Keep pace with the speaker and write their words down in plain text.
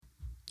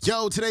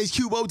Yo, today's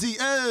QOD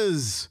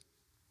is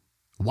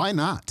why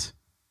not?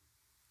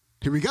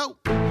 Here we go.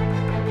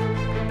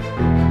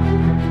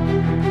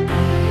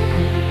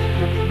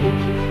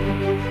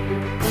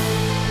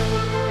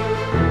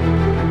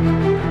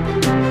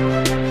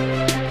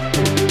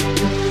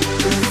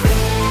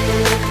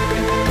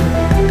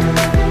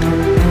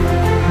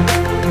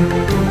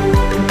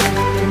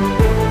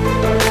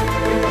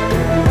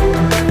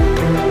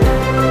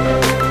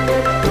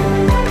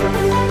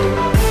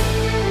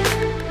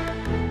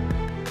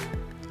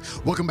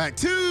 Welcome back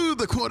to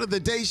the Quote of the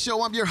Day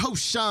Show. I'm your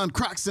host, Sean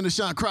Croxton of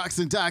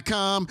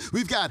SeanCroxton.com.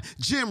 We've got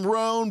Jim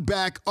Rohn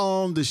back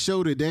on the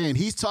show today, and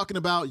he's talking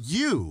about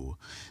you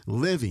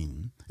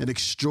living an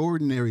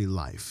extraordinary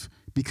life,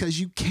 because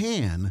you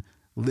can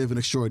live an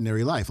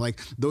extraordinary life. Like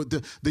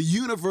the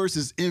universe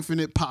is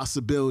infinite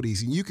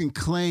possibilities, and you can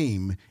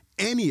claim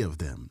any of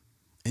them.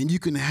 And you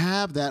can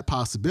have that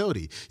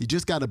possibility. You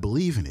just got to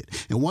believe in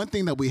it. And one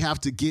thing that we have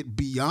to get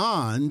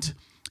beyond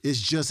is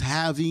just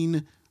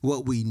having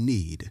what we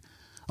need.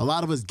 A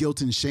lot of us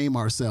guilt and shame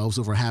ourselves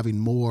over having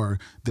more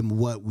than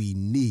what we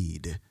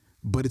need,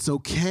 but it's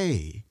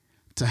okay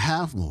to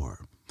have more.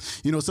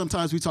 You know,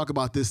 sometimes we talk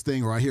about this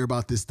thing, or I hear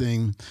about this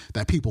thing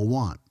that people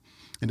want,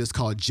 and it's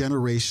called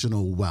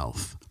generational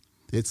wealth.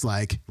 It's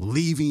like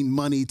leaving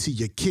money to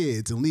your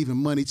kids and leaving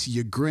money to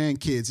your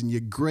grandkids and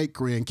your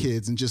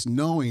great-grandkids, and just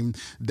knowing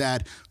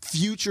that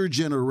future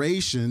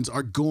generations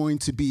are going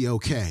to be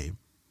okay.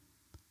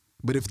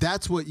 But if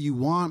that's what you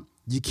want,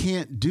 you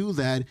can't do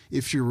that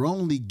if you're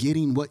only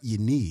getting what you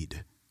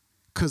need,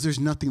 because there's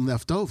nothing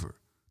left over.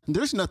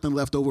 There's nothing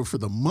left over for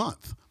the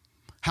month.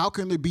 How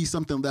can there be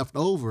something left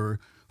over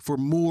for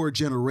more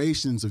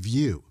generations of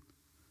you?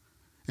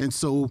 And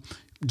so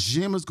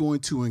Jim is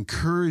going to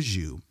encourage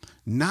you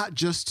not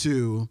just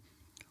to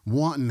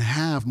want and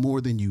have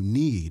more than you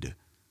need,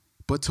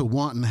 but to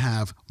want and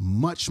have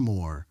much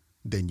more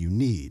than you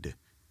need.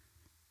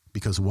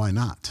 Because why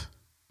not?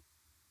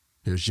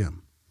 Here's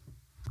Jim.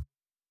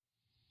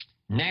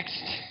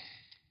 Next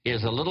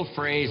is a little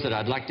phrase that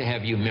I'd like to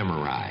have you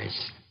memorize.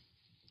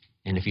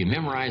 And if you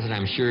memorize it,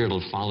 I'm sure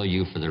it'll follow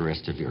you for the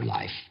rest of your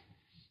life.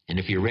 And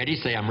if you're ready,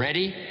 say, I'm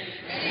ready.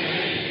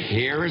 Ready.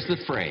 Here is the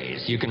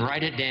phrase. You can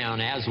write it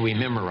down as we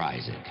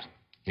memorize it.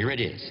 Here it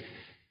is.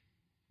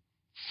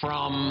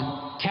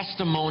 From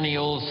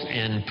testimonials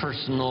and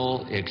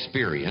personal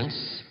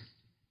experience,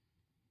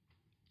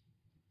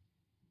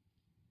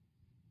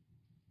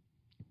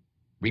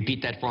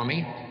 repeat that for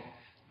me.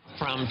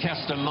 From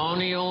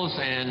testimonials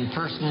and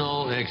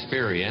personal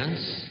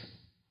experience,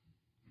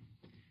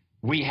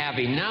 we have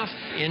enough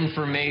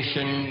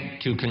information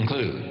to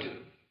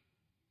conclude.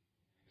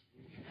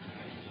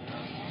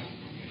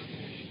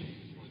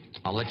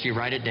 I'll let you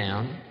write it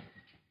down.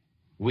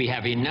 We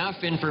have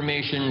enough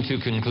information to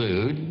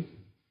conclude.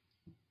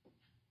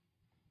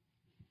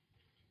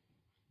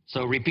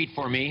 So repeat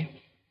for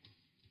me.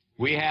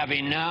 We have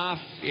enough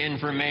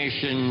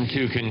information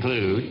to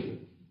conclude.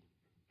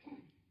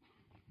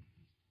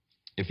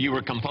 If you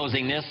were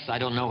composing this, I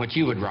don't know what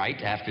you would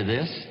write after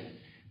this.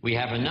 We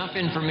have enough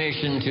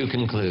information to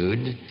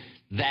conclude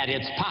that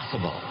it's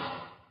possible.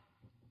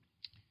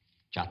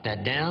 Jot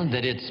that down,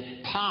 that it's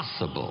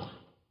possible.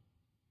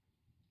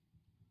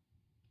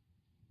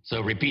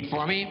 So repeat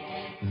for me,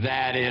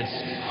 that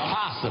it's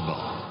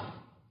possible.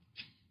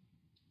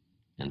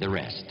 And the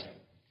rest.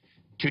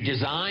 To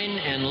design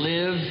and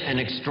live an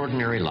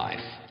extraordinary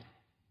life.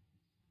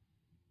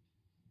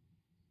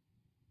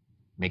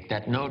 Make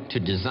that note, to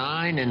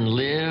design and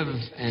live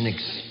an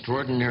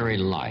extraordinary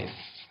life.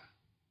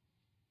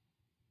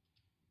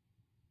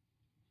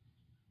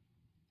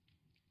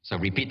 So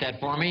repeat that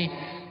for me.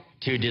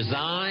 To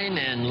design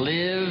and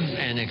live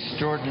an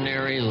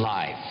extraordinary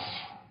life.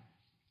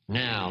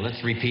 Now,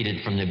 let's repeat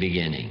it from the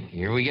beginning.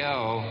 Here we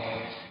go.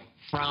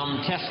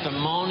 From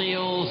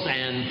testimonials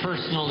and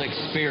personal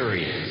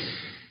experience,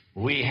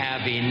 we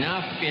have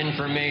enough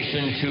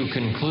information to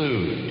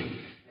conclude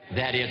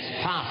that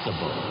it's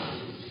possible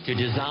to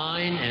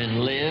design and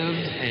live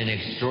an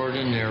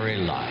extraordinary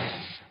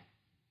life.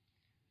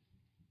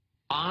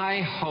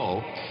 I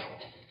hope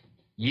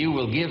you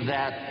will give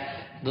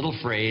that little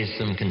phrase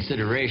some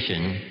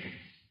consideration,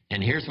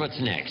 and here's what's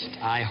next.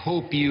 I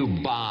hope you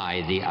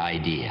buy the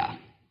idea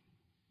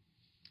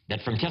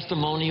that from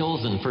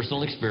testimonials and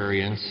personal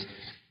experience,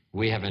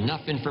 we have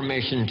enough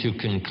information to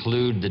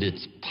conclude that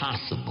it's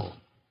possible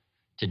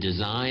to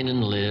design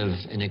and live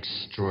an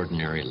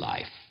extraordinary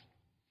life.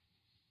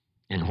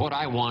 And what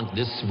I want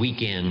this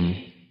weekend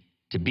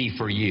to be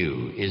for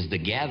you is the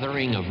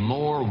gathering of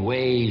more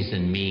ways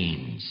and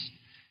means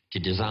to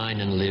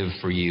design and live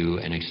for you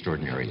an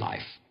extraordinary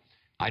life.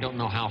 I don't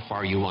know how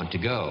far you want to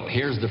go.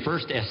 Here's the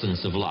first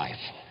essence of life,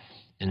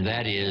 and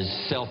that is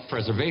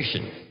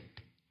self-preservation,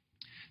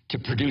 to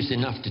produce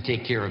enough to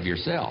take care of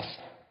yourself.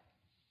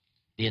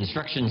 The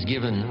instructions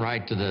given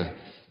right to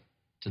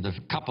the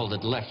couple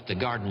that left the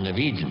Garden of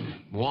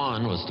Eden.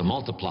 One was to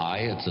multiply.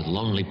 It's a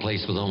lonely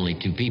place with only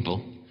two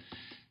people.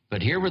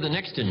 But here were the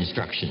next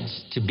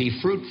instructions, to be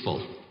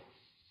fruitful.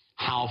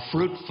 How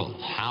fruitful,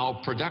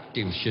 how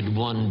productive should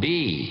one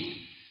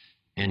be?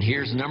 And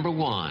here's number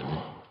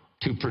one: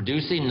 to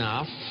produce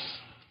enough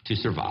to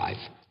survive.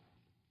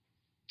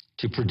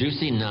 To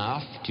produce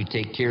enough to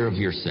take care of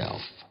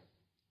yourself.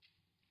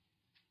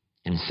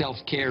 And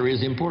self-care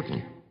is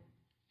important.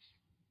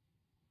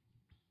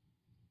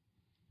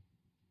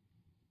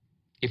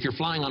 If you're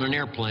flying on an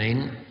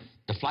airplane,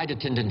 the flight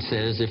attendant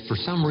says if for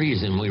some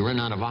reason we run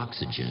out of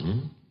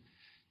oxygen,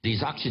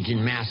 these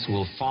oxygen masks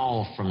will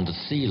fall from the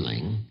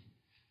ceiling,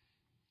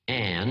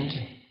 and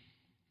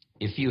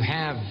if you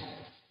have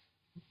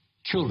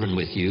children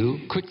with you,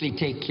 quickly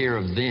take care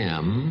of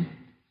them,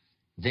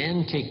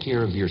 then take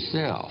care of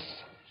yourself.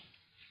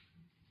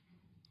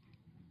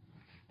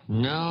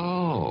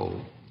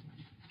 No.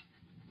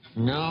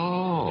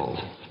 No.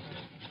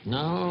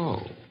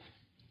 No.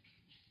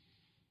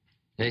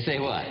 They say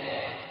what?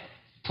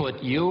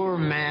 Put your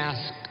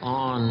mask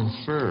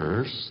on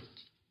first.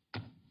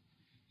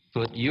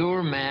 Put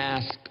your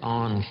mask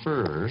on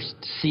first.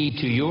 See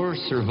to your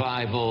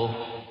survival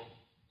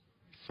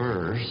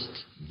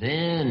first.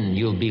 Then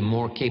you'll be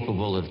more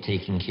capable of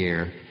taking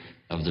care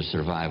of the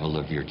survival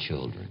of your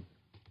children.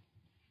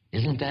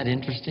 Isn't that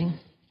interesting?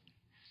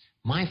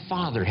 My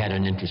father had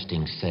an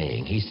interesting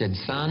saying. He said,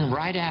 "Son,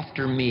 right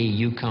after me,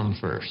 you come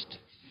first."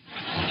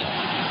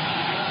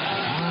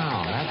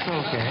 Wow, that's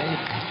okay.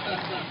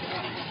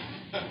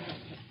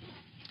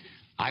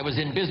 I was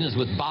in business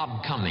with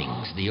Bob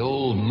Cummings, the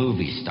old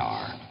movie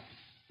star.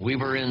 We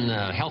were in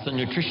the health and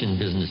nutrition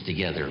business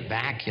together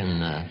back in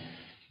the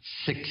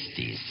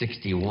 60s,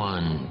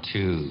 61,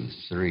 2,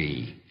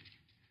 3.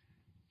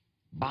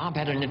 Bob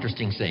had an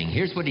interesting saying.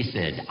 Here's what he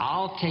said: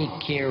 "I'll take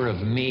care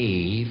of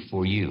me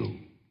for you.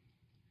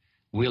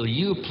 Will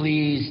you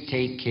please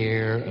take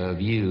care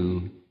of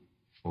you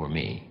for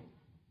me?"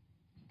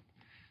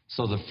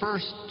 So the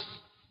first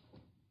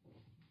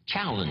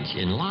challenge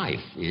in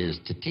life is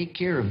to take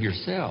care of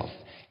yourself.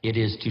 It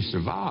is to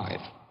survive.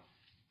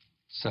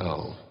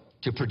 So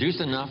to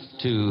produce enough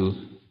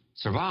to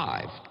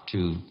survive,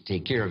 to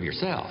take care of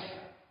yourself.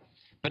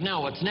 But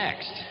now what's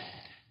next?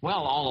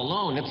 Well, all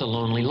alone, it's a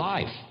lonely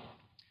life.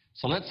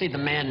 So let's say the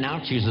man now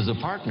chooses a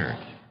partner.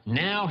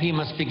 Now he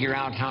must figure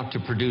out how to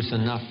produce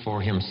enough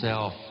for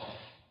himself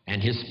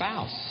and his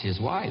spouse, his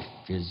wife,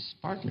 his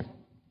partner.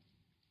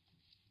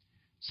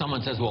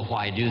 Someone says, well,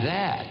 why do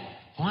that?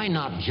 Why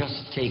not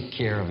just take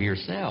care of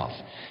yourself?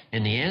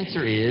 And the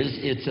answer is,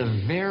 it's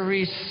a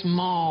very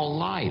small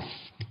life.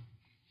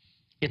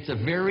 It's a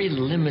very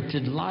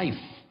limited life.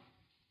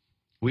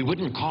 We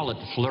wouldn't call it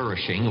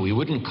flourishing. We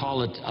wouldn't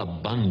call it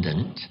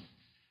abundant.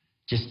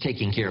 Just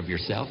taking care of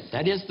yourself.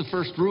 That is the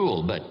first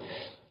rule, but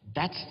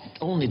that's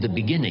only the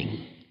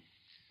beginning.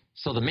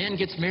 So the man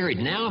gets married.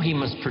 Now he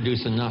must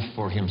produce enough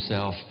for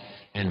himself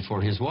and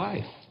for his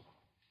wife.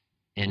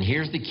 And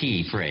here's the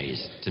key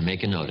phrase to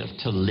make a note of: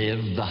 to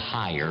live the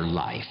higher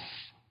life.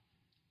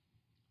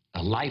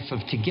 A life of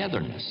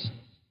togetherness.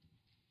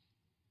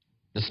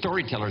 The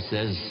storyteller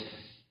says,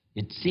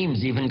 it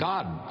seems even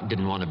God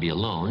didn't want to be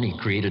alone. He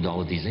created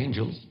all of these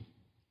angels.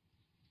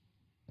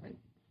 Right?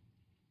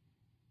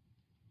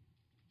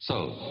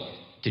 So,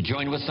 to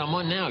join with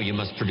someone, now you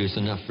must produce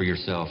enough for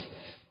yourself,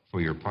 for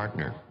your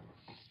partner.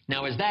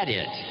 Now, is that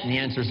it? And the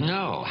answer is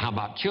no. How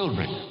about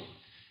children?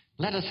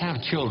 Let us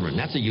have children.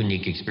 That's a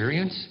unique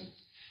experience.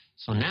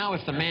 So now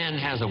if the man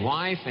has a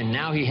wife and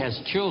now he has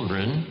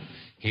children,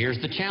 here's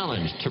the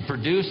challenge: to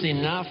produce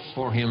enough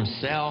for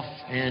himself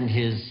and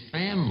his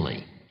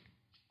family.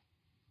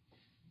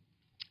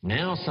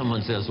 Now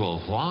someone says,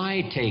 well,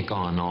 why take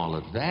on all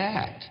of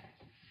that?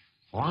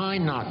 Why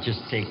not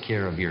just take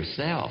care of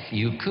yourself?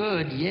 You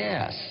could,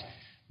 yes,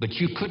 but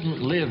you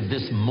couldn't live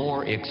this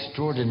more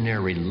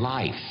extraordinary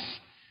life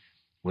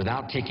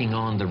without taking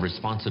on the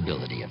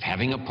responsibility of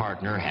having a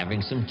partner,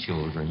 having some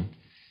children,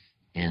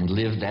 and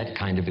live that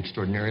kind of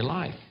extraordinary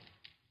life.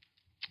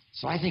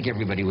 So I think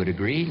everybody would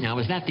agree. Now,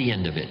 is that the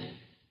end of it?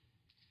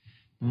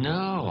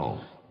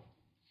 No.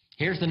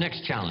 Here's the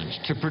next challenge: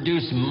 to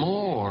produce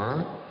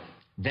more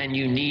than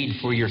you need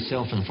for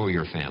yourself and for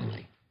your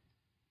family.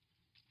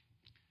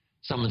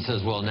 Someone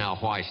says, well, now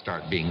why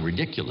start being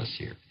ridiculous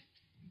here?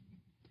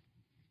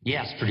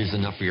 Yes, produce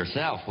enough for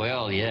yourself.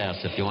 Well, yes,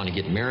 if you want to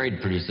get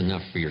married, produce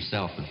enough for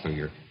yourself and for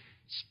your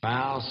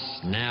spouse.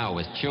 Now,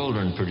 with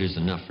children, produce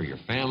enough for your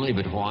family,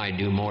 but why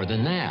do more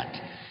than that?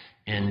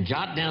 And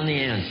jot down the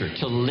answer: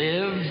 to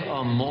live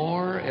a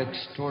more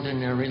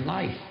extraordinary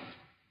life.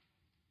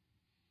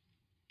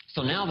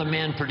 So now the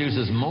man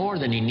produces more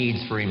than he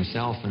needs for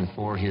himself and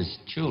for his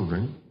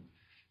children,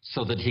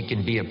 so that he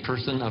can be a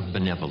person of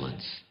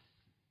benevolence,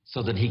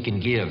 so that he can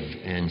give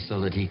and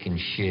so that he can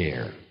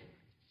share.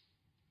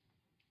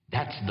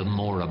 That's the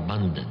more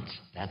abundant,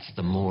 that's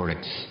the more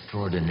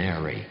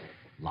extraordinary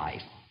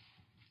life.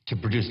 To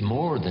produce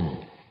more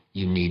than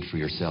you need for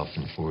yourself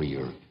and for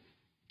your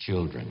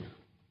children.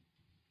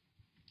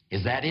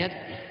 Is that it?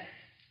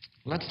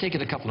 Let's take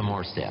it a couple of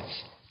more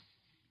steps.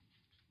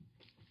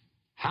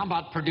 How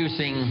about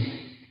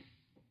producing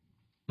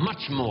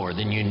much more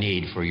than you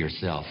need for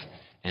yourself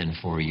and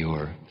for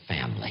your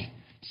family?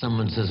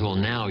 Someone says, well,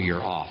 now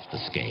you're off the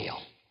scale.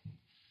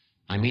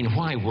 I mean,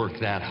 why work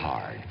that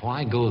hard?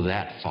 Why go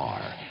that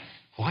far?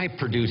 Why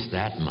produce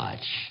that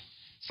much?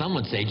 Some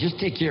would say, just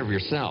take care of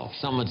yourself.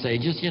 Some would say,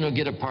 just,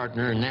 get a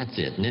partner and that's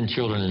it, and then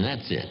children and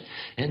that's it.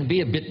 And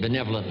be a bit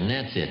benevolent and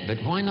that's it. But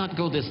why not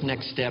go this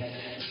next step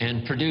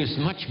and produce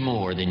much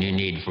more than you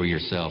need for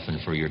yourself and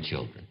for your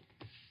children?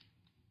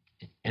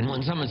 And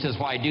when someone says,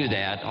 why do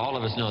that? All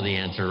of us know the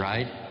answer,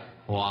 right?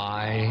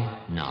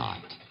 Why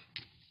not?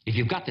 If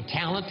you've got the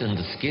talent and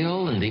the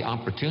skill and the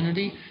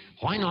opportunity,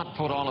 why not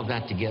put all of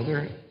that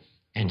together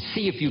and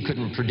see if you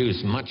couldn't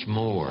produce much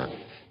more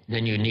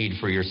than you need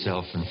for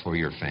yourself and for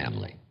your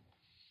family?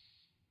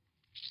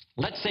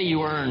 Let's say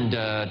you earned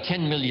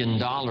 $10 million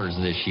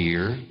this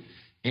year,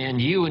 and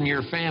you and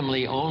your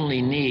family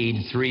only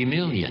need $3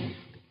 million,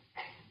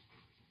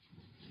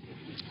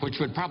 which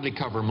would probably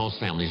cover most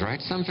families,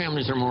 right? Some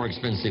families are more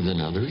expensive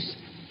than others,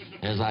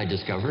 as I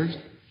discovered.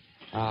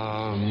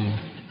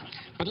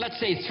 But let's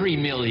say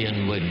 $3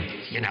 million would,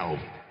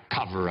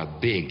 cover a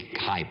big,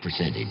 high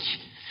percentage.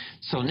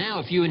 So now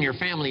if you and your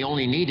family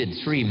only needed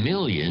 $3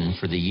 million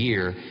for the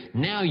year,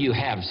 now you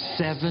have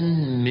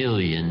 $7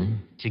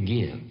 million to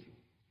give.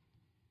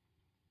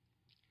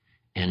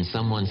 And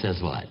someone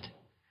says what?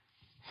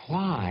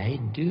 Why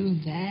do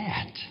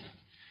that?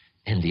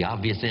 And the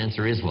obvious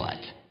answer is what?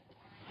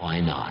 Why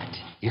not?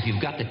 If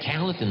you've got the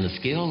talent and the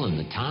skill and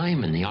the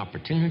time and the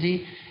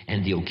opportunity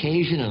and the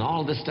occasion and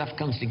all this stuff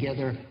comes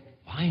together,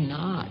 why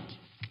not?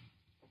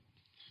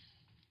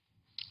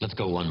 Let's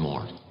go one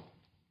more.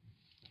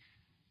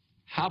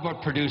 How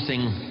about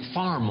producing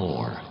far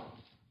more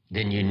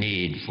than you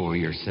need for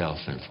yourself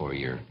and for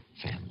your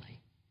family?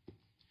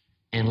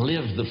 And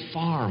live the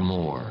far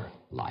more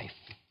life.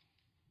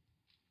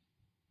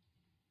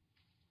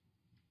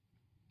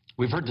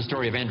 We've heard the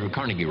story of Andrew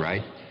Carnegie,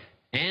 right?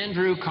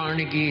 Andrew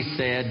Carnegie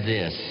said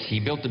this.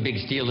 He built the big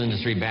steel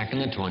industry back in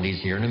the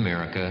 20s here in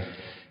America.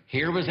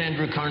 Here was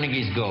Andrew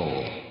Carnegie's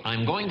goal.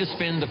 I'm going to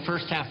spend the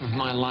first half of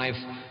my life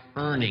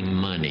earning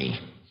money.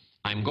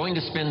 I'm going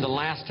to spend the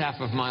last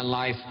half of my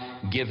life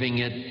giving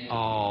it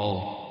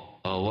all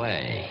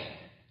away.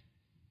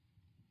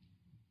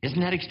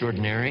 Isn't that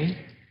extraordinary?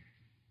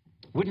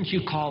 Wouldn't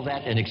you call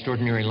that an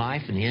extraordinary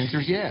life? And the answer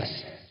is yes.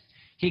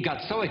 He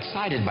got so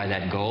excited by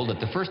that goal that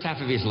the first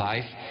half of his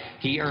life,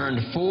 he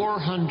earned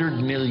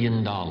 $400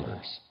 million,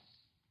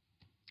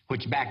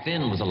 which back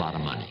then was a lot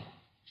of money.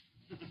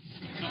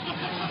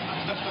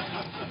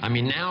 I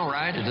mean, now,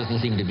 right, it doesn't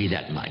seem to be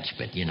that much,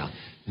 but,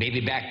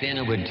 maybe back then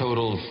it would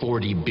total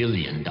 $40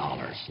 billion,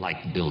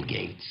 like Bill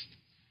Gates.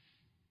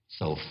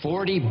 So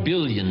 $40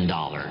 billion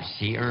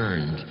he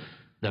earned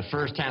the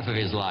first half of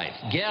his life.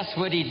 Guess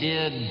what he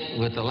did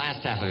with the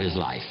last half of his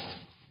life?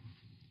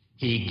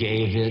 He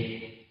gave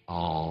it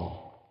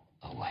all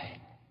away.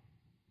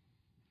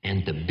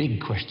 And the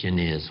big question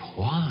is,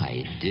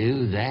 why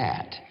do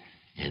that?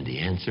 And the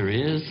answer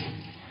is,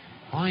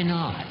 why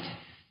not?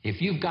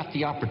 If you've got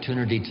the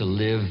opportunity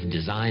to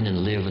design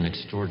and live an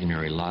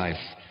extraordinary life,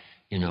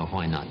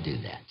 why not do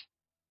that?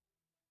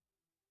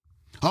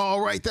 All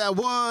right, that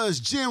was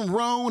Jim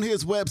Rohn.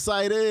 His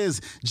website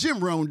is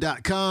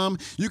jimrohn.com.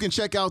 You can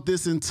check out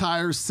this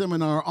entire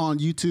seminar on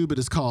YouTube. It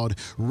is called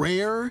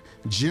Rare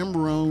Jim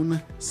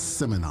Rohn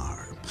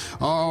Seminar.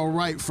 All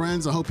right,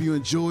 friends, I hope you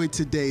enjoyed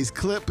today's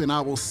clip, and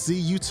I will see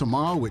you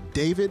tomorrow with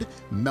David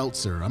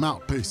Meltzer. I'm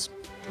out. Peace.